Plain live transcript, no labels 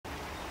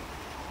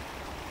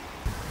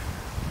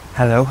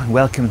Hello and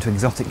welcome to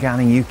Exotic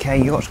Gardening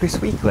UK Yorkshire Kris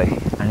Weekly,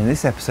 and in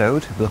this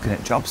episode we're looking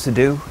at jobs to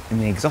do in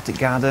the exotic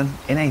garden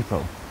in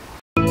April.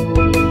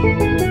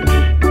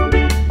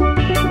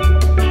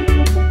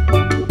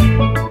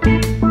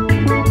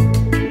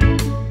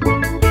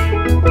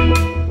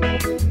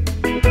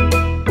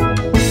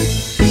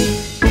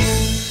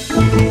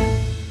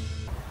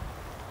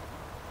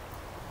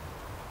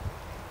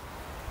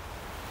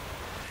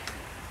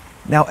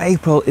 Now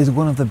April is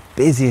one of the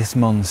busiest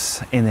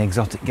months in the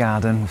exotic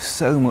garden with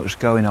so much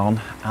going on,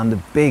 and the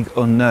big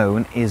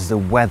unknown is the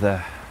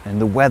weather,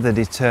 and the weather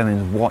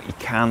determines what you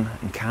can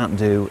and can't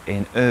do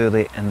in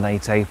early and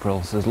late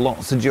April. So there's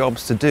lots of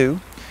jobs to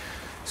do.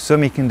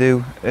 Some you can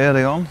do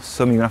early on,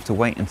 some you're going to have to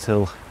wait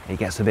until it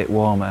gets a bit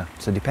warmer.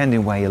 So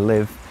depending where you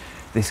live,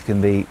 this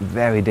can be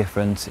very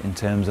different in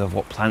terms of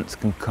what plants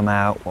can come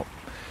out,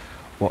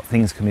 what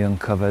things can be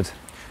uncovered.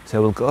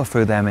 So we'll go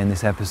through them in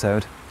this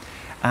episode.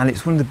 And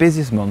it's one of the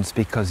busiest months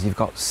because you've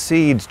got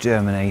seeds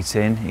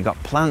germinating, you've got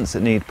plants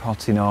that need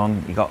potting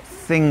on, you've got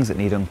things that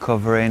need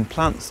uncovering,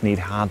 plants need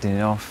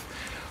hardening off,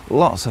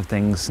 lots of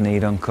things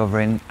need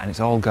uncovering, and it's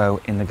all go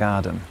in the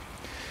garden.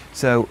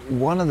 So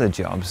one of the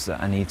jobs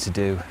that I need to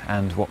do,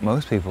 and what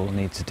most people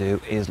need to do,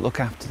 is look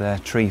after their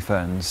tree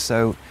ferns.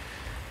 So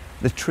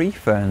the tree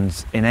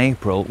ferns in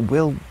April,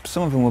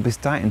 some of them will be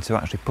starting to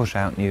actually push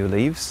out new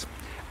leaves,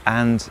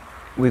 and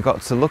we've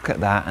got to look at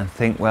that and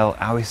think, well,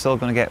 are we still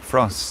going to get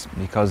frosts?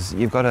 Because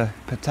you've got to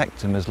protect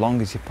them as long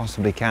as you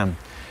possibly can.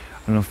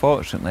 And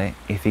unfortunately,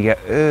 if you get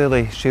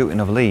early shooting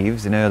of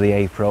leaves in early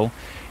April,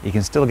 you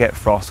can still get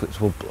frost,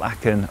 which will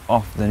blacken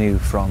off the new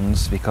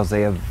fronds because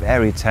they are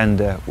very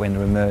tender when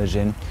they're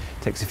emerging.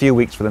 It takes a few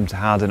weeks for them to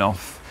harden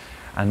off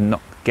and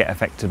not get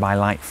affected by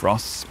light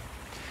frosts.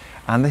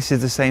 And this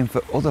is the same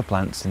for other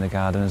plants in the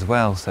garden as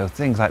well. So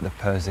things like the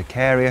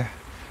persicaria,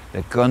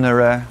 the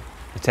gunnera,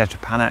 the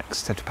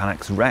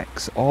Tetrapanax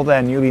rex, all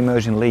their newly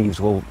emerging leaves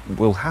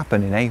will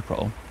happen in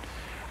April,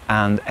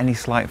 and any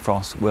slight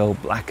frost will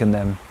blacken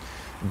them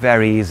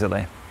very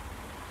easily.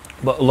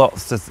 But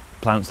lots of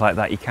plants like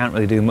that you can't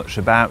really do much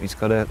about. You've just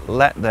got to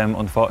let them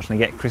unfortunately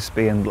get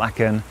crispy and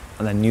blacken,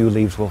 and then new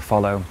leaves will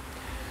follow.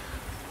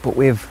 But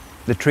with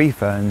the tree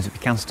ferns, we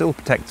can still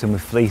protect them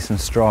with fleece and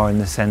straw in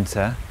the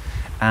centre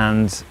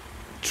and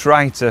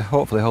try to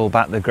hopefully hold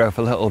back the growth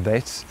a little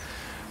bit.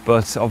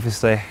 But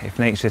obviously, if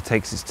nature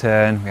takes its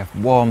turn, we have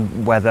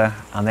warm weather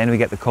and then we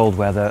get the cold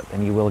weather,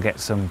 then you will get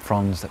some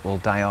fronds that will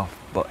die off.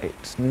 But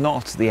it's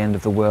not the end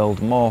of the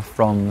world. More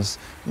fronds,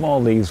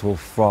 more leaves will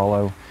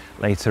follow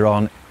later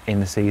on in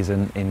the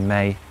season, in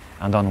May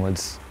and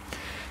onwards.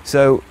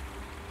 So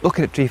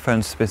looking at tree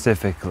ferns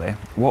specifically,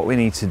 what we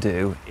need to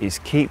do is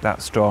keep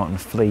that straw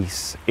and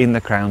fleece in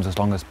the crowns as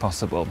long as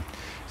possible.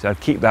 So I'd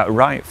keep that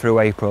right through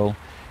April,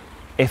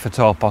 if at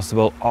all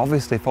possible.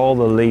 Obviously, if all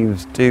the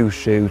leaves do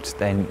shoot,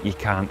 then you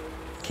can't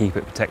keep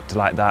it protected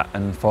like that,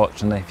 and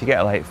unfortunately if you get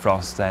a late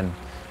frost, then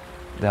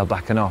they'll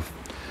blacken off.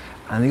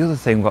 And the other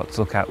thing we've got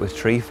to look at with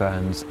tree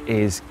ferns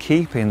is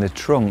keeping the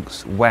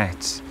trunks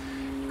wet,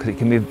 because it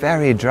can be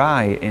very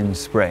dry in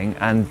spring,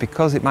 and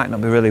because it might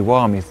not be really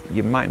warm,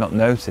 you might not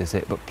notice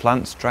it, but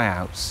plants dry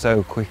out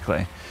so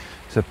quickly.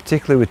 So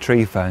particularly with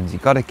tree ferns,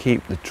 you've got to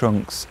keep the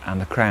trunks and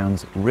the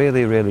crowns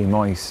really, really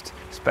moist,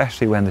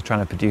 especially when they're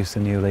trying to produce the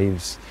new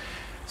leaves.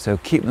 So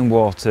keep them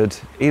watered,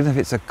 even if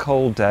it's a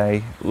cold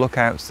day, look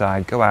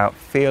outside, go out,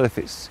 feel if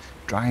it's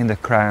dry in the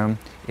crown.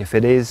 If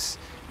it is,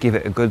 give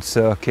it a good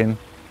soaking.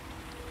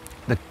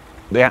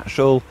 The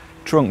actual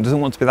trunk doesn't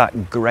want to be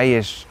that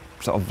greyish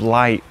sort of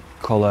light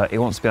colour, it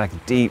wants to be like a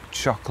deep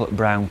chocolate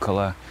brown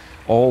colour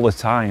all the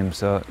time.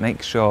 So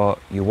make sure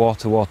you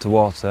water,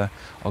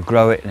 or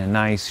grow it in a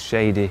nice,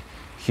 shady,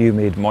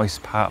 humid,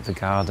 moist part of the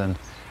garden,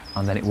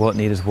 and then it won't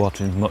need us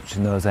watering much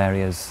in those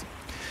areas.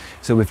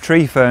 So with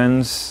tree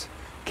ferns,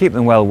 keep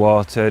them well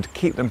watered,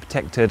 keep them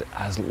protected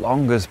as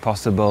long as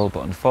possible,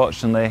 but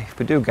unfortunately if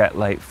we do get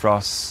late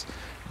frosts,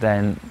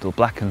 then they'll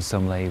blacken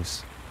some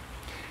leaves.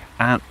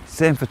 And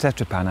same for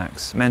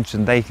Tetrapanax,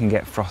 mentioned they can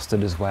get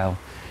frosted as well.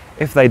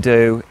 If they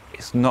do,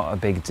 it's not a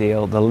big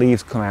deal. The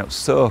leaves come out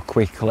so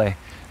quickly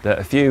that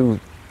a few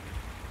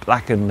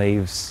blackened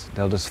leaves,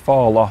 they'll just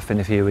fall off in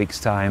a few weeks'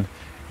 time.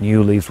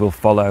 New leaves will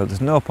follow.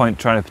 There's no point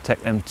trying to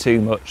protect them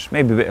too much.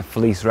 Maybe a bit of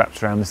fleece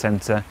wrapped around the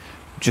centre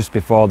just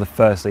before the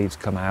first leaves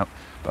come out.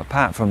 But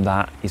apart from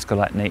that, you've got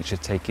to let nature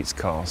take its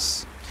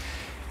course.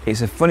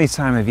 It's a funny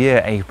time of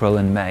year, April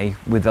and May,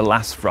 with the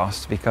last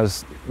frost,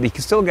 because you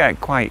can still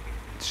get quite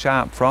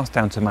sharp frost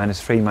down to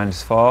 -3,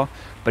 -4,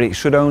 but it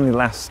should only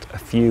last a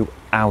few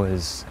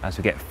hours as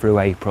we get through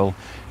April,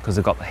 because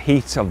they've got the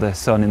heat of the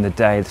sun in the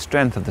day. The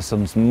strength of the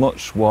sun's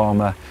much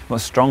warmer,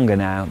 much stronger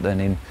now than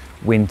in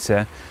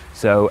winter.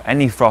 So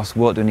any frost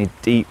won't do any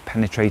deep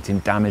penetrating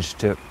damage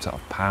to sort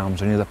of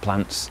palms or any other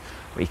plants,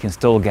 but you can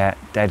still get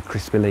dead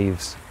crispy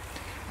leaves.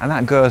 And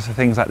that goes for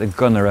things like the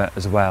gunnera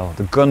as well.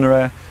 The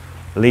gunnera,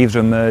 leaves are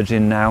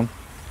emerging now.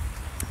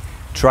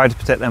 Try to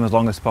protect them as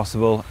long as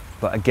possible,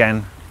 but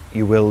again,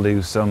 you will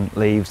lose some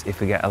leaves if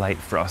we get a late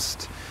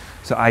frost.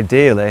 So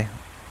ideally,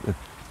 the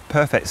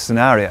perfect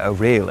scenario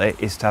really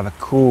is to have a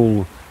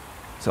cool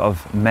sort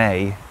of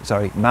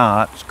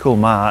cool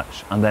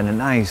March, and then a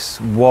nice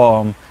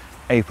warm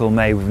April,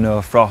 May with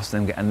no frost,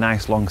 and get a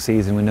nice long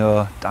season with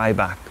no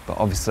dieback. But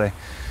obviously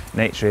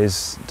nature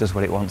does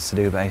what it wants to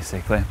do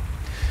basically.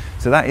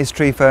 So that is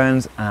tree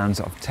ferns and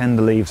sort of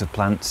tender leaves of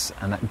plants,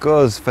 and that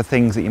goes for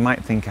things that you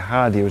might think are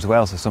hardier as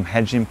well. So some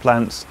hedging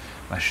plants,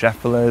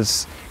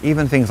 Mashephilas,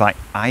 even things like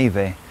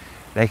ivy,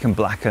 they can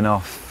blacken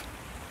off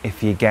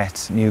if you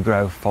get new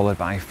growth followed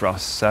by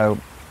frost. So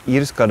you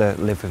just got to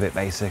live with it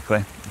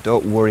basically.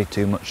 Don't worry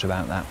too much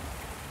about that.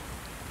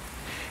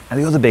 And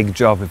the other big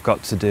job we've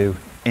got to do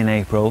in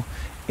April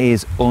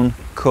is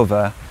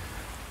uncover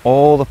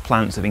all the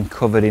plants that have been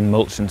covered in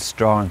mulch and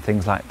straw and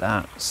things like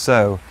that.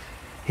 So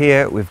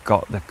here we've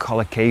got the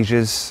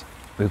colocasias,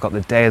 we've got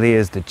the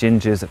dahlias, the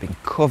gingers that have been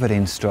covered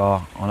in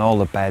straw on all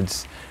the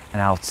beds,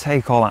 and I'll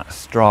take all that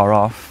straw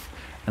off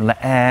and let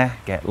air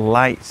get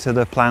light to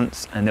the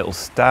plants, and it'll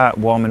start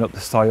warming up the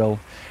soil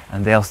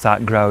and they'll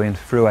start growing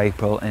through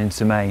April and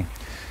into May.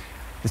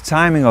 The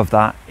timing of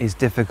that is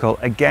difficult.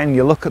 Again,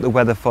 you look at the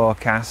weather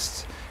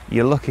forecast,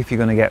 you look if you're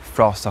going to get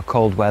frost or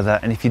cold weather,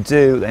 and if you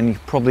do, then you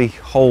probably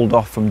hold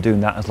off from doing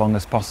that as long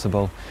as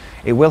possible.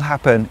 It will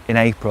happen in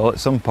April, at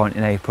some point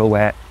in April,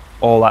 where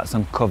all that's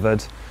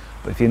uncovered,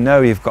 but if you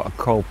know you've got a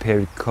cold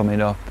period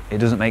coming up, it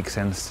doesn't make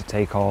sense to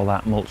take all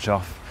that mulch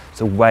off,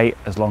 so wait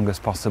as long as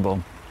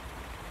possible.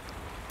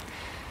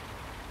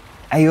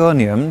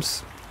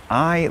 Aeoniums,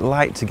 I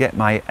like to get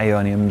my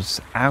aeoniums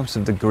out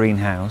of the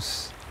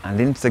greenhouse and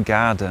into the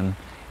garden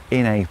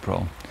in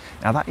April.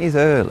 Now that is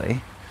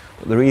early,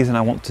 but the reason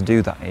I want to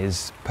do that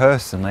is,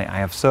 personally, I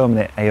have so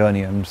many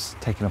aeoniums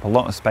taking up a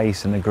lot of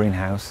space in the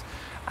greenhouse,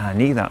 and I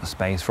need that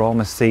space for all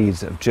my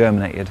seeds that have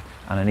germinated,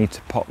 and I need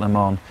to pot them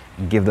on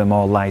and give them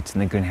more light in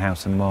the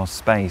greenhouse and more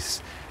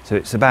space. So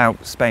it's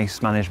about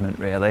space management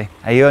really.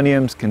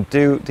 Aeoniums can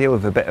deal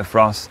with a bit of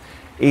frost,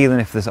 even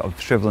if they sort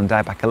of shrivel and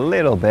die back a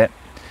little bit,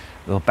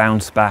 they'll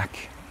bounce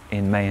back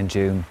in May and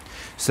June.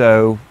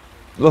 So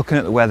looking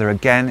at the weather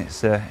again,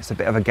 it's a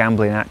bit of a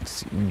gambling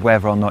act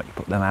whether or not you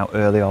put them out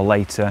early or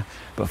later.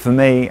 But for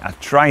me, I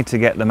try to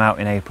get them out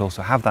in April,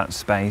 so I have that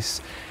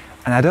space.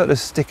 And I don't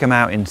just stick them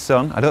out in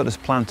sun, I don't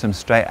just plant them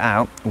straight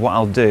out. What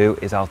I'll do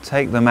is I'll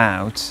take them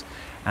out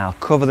and I'll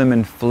cover them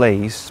in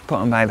fleece, put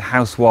them by the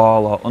house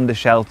wall or under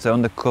shelter,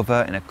 under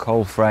cover in a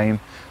cold frame,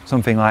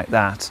 something like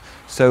that,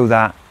 so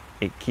that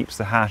it keeps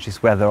the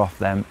harshest weather off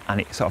them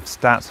and it sort of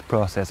starts the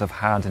process of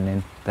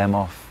hardening them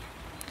off.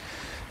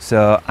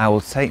 So I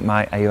will take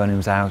my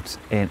aeoniums out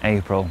in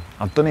April.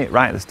 I've done it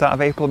right at the start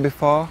of April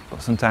before,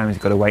 but sometimes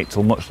you've got to wait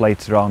till much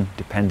later on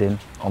depending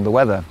on the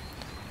weather.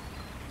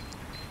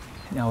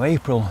 Now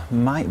April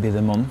might be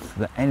the month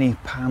that any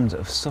palms that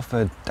have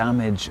suffered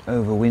damage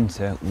over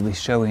winter will be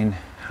showing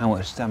how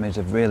much damage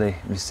they've really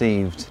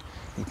received.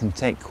 It can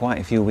take quite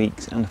a few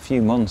weeks and a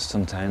few months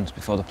sometimes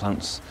before the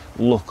plants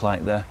look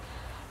like they're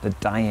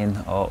dying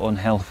or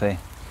unhealthy.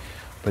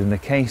 But in the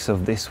case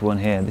of this one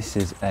here, this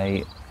is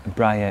a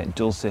Briar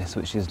dulcis,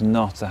 which is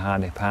not a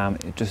hardy palm.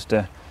 It's just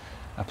a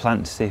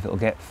plant to see if it'll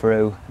get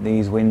through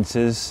these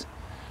winters.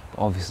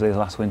 But obviously the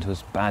last winter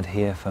was bad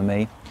here for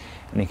me.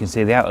 And you can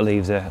see the outer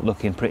leaves are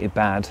looking pretty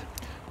bad.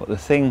 But the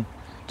thing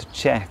to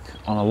check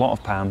on a lot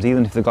of palms,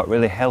 even if they've got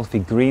really healthy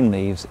green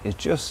leaves, is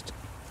just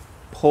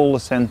pull the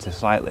centre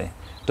slightly.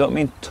 Don't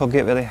mean tug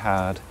it really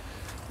hard,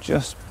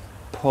 just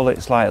pull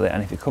it slightly,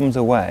 and if it comes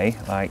away,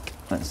 like,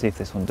 let's see if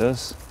this one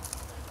does.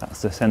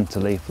 That's the centre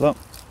leaf, look.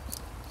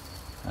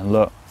 And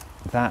look,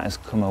 that has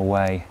come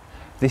away.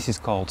 This is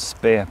called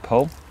spear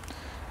pull,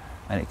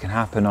 and it can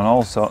happen on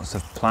all sorts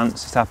of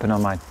plants. It's happened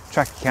on my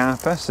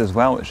trachycarpus as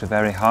well, which are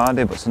very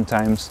hardy, but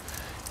sometimes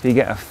if you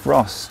get a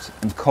frost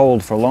and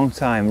cold for a long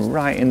time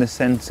right in the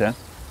centre,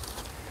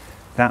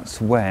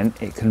 that's when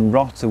it can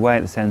rot away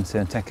at the centre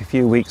and take a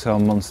few weeks or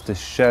months to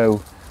show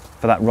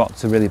for that rot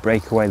to really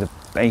break away the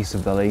base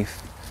of the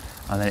leaf,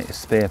 and then it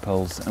spear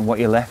pulls, and what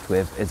you're left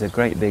with is a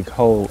great big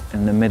hole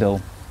in the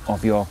middle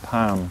of your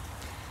palm.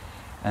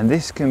 And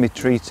this can be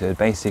treated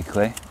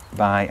basically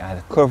by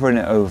either covering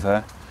it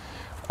over,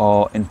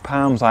 or in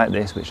palms like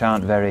this which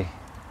aren't very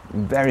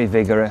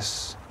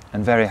vigorous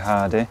and very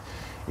hardy,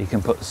 you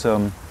can put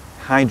some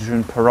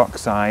hydrogen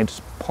peroxide,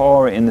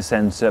 pour it in the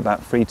centre,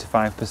 about 3 to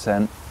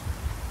 5%. You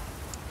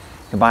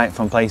can buy it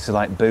from places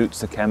like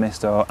Boots, the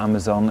chemist, or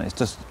Amazon. It's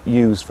just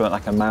used for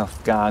like a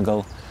mouth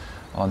gargle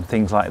on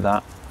things like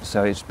that.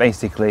 So it's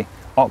basically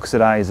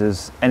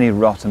oxidises any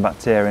rot and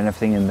bacteria and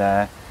everything in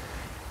there,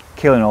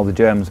 killing all the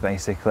germs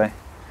basically,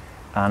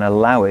 and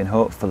allowing,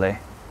 hopefully,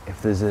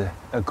 if there's a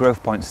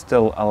growth point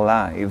still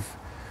alive,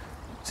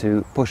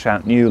 to push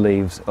out new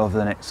leaves over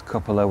the next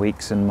couple of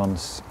weeks and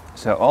months.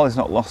 So all is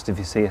not lost if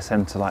you see a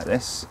centre like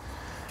this.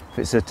 If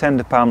it's a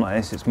tender palm like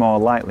this, it's more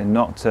likely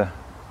not to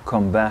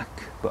come back,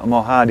 but a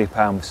more hardy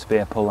palm with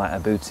spear pull like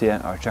a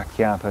Bootia or a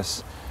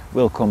trachycarpus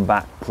will come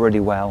back pretty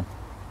well.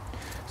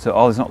 So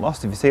all is not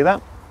lost if you see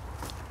that.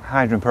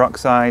 Hydrogen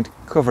peroxide,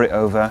 cover it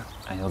over,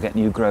 and you'll get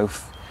new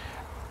growth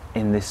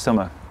in this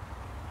summer.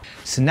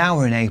 So now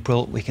we're in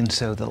April, we can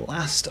sow the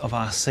last of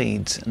our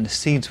seeds, and the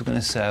seeds we're going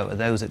to sow are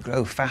those that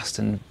grow fast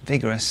and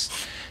vigorous.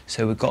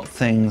 So we've got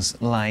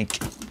things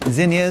like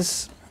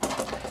Zinnias,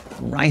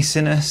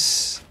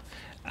 Ricinus,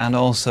 and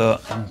also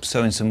I'm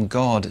sowing some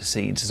gourd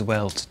seeds as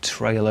well to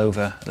trail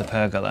over the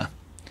pergola.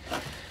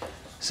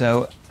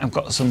 So I've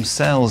got some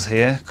cells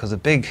here because the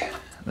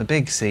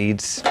big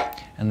seeds,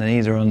 and they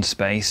need their own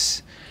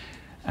space,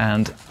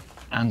 and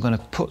I'm going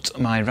to put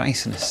my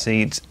Ricinus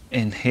seeds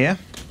in here.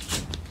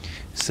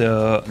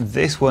 So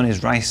this one is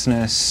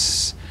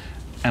Ricinus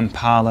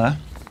Impala,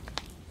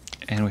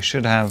 and we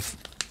should have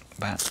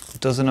about a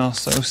dozen or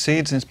so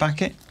seeds in this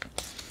packet.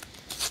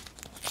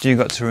 You've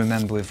got to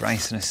remember with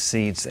Ricinus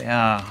seeds, they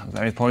are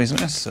very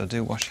poisonous, so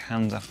do wash your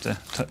hands after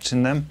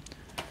touching them.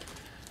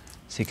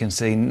 So you can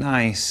see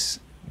nice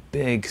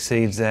big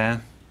seeds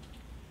there.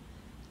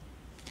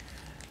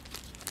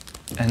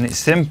 And it's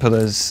simple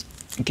as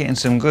getting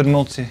some good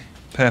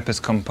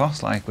multi-purpose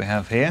compost like we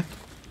have here,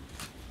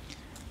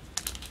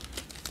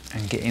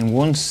 and getting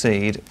one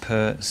seed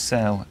per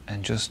cell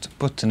and just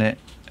putting it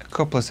a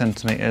couple of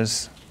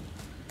centimetres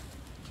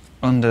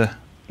under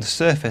the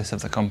surface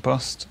of the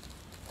compost.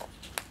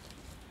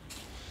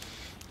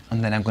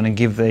 And then I'm going to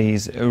give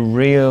these a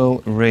real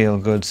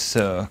good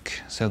soak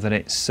so that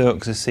it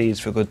soaks the seeds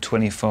for a good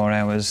 24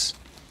 hours,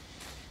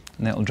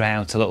 and it'll dry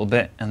out a little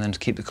bit, and then to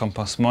keep the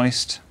compost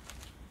moist.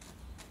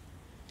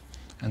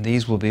 And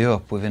these will be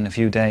up within a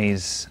few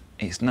days.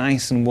 It's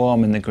nice and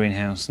warm in the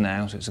greenhouse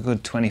now, so it's a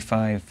good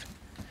 25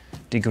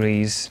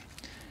 degrees,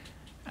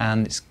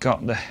 and it's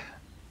got the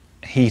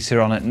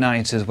heater on at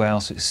night as well,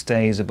 so it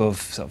stays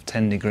above sort of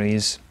 10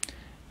 degrees.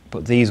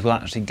 But these will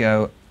actually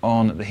go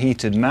on the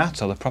heated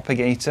mat or the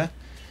propagator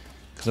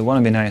because they want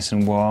to be nice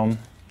and warm,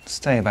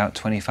 stay about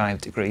 25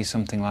 degrees,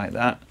 something like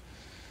that,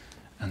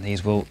 and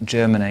these will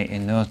germinate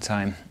in no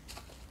time.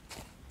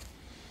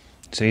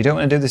 So you don't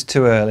want to do this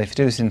too early. If you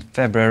do this in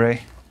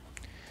February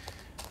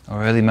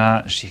or early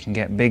March, you can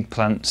get big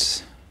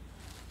plants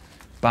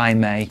by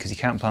May, because you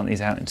can't plant these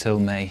out until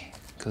May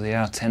because they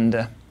are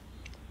tender.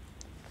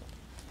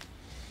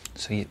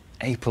 So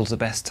April's the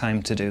best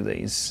time to do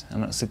these,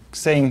 and that's the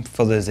same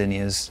for the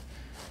Zinnias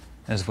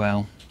as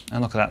well.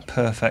 And look at that,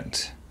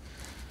 perfect,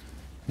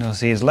 no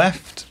seeds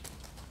left.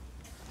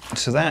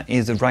 So that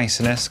is the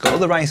Ricinus. Got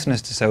other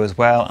Ricinus to sow as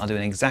well. I'll do it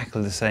in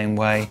exactly the same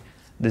way.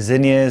 The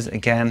Zinnias,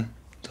 again,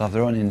 they'll have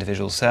their own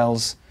individual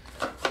cells,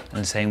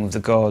 and the same with the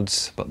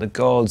gourds. But the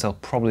gourds, I'll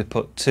probably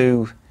put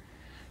 2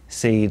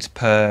 seeds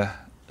per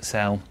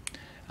cell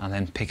and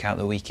then pick out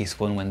the weakest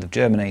one when they've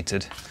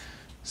germinated.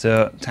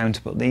 So time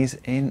to put these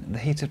in the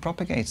heated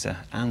propagator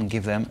and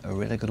give them a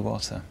really good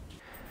water.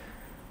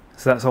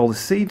 So that's all the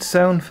seeds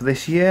sown for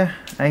this year.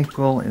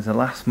 April is the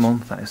last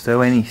month that I sow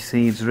any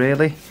seeds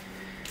really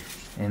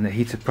in the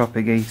heated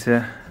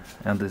propagator,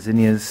 and the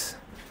Zinnias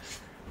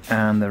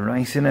and the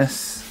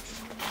Ricinus.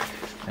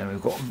 And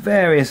we've got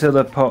various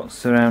other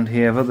pots around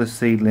here of other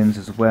seedlings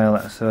as well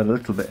that I sowed a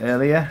little bit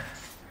earlier.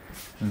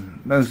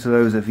 And most of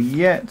those have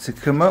yet to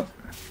come up,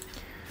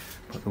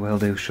 but they will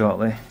do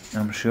shortly,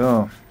 I'm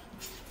sure.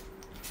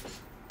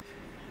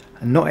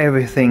 And not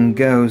everything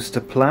goes to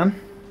plan.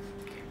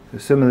 So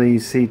some of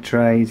these seed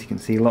trays, you can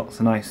see lots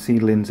of nice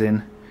seedlings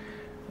in,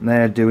 and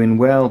they're doing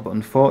well, but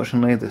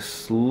unfortunately the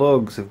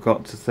slugs have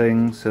got to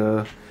things.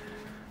 So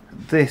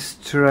this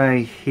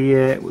tray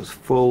here was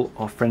full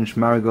of French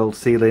marigold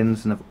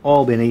seedlings and have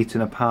all been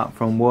eaten apart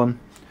from one.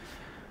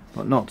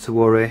 But not to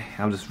worry,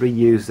 I'll just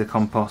reuse the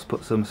compost,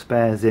 put some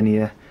spare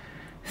Zinnia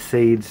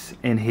seeds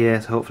in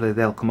here, so hopefully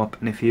they'll come up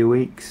in a few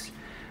weeks.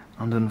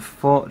 And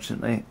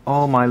unfortunately,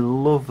 all my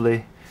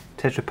lovely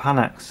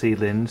Tetrapanax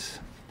seedlings,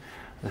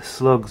 the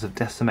slugs have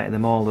decimated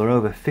them all. There are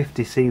over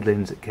 50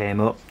 seedlings that came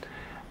up,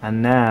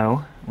 and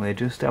now we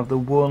just have the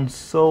one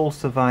sole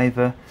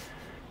survivor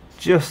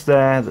just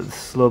there that the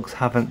slugs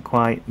haven't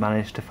quite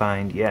managed to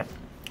find yet.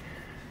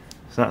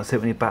 So that's it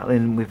when you're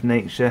battling with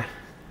nature.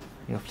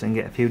 You often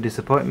get a few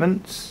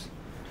disappointments.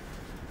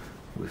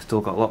 We've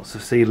still got lots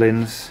of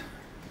seedlings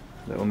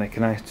that will make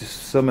a nice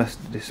summer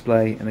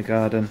display in the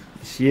garden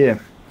this year.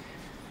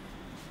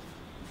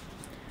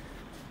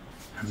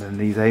 And then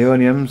these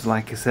Aeoniums,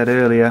 like I said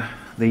earlier,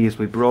 these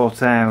we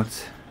brought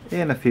out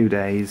in a few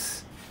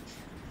days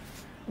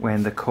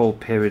when the cold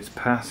periods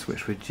pass,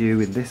 which were due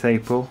in this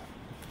April.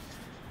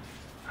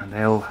 And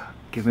they'll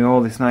give me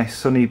all this nice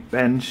sunny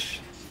bench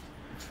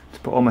to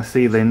put all my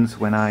seedlings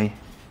when I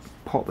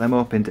pot them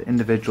up into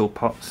individual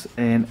pots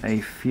in a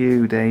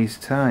few days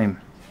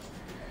time.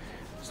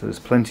 So there's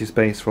plenty of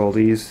space for all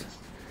these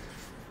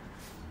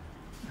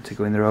to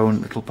go in their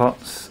own little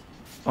pots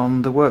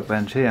on the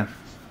workbench here.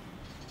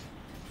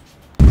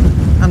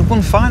 And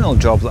one final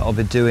job that I'll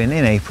be doing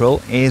in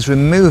April is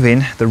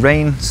removing the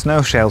rain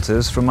snow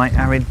shelters from my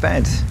arid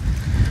bed.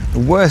 The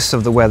worst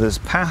of the weather's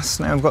passed.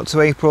 Now we've got to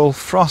April.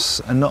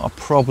 Frosts are not a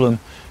problem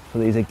for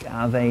these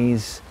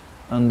agaves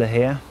under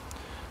here,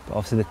 but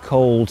obviously the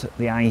cold,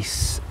 the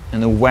ice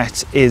and the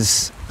wet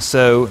is.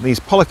 So these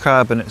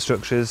polycarbonate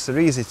structures are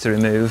easy to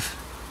remove,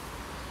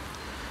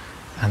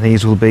 and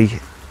these will be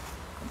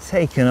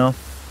taken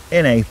off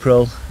in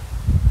April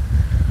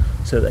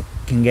so that they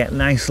can get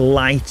nice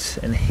light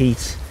and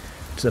heat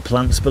to the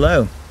plants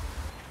below.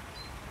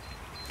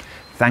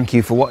 Thank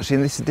you for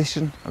watching this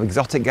edition of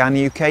Exotic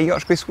Garden UK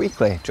Yorkshire Kris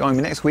Weekly. Join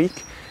me next week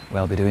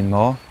where I'll be doing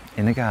more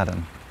in the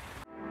garden.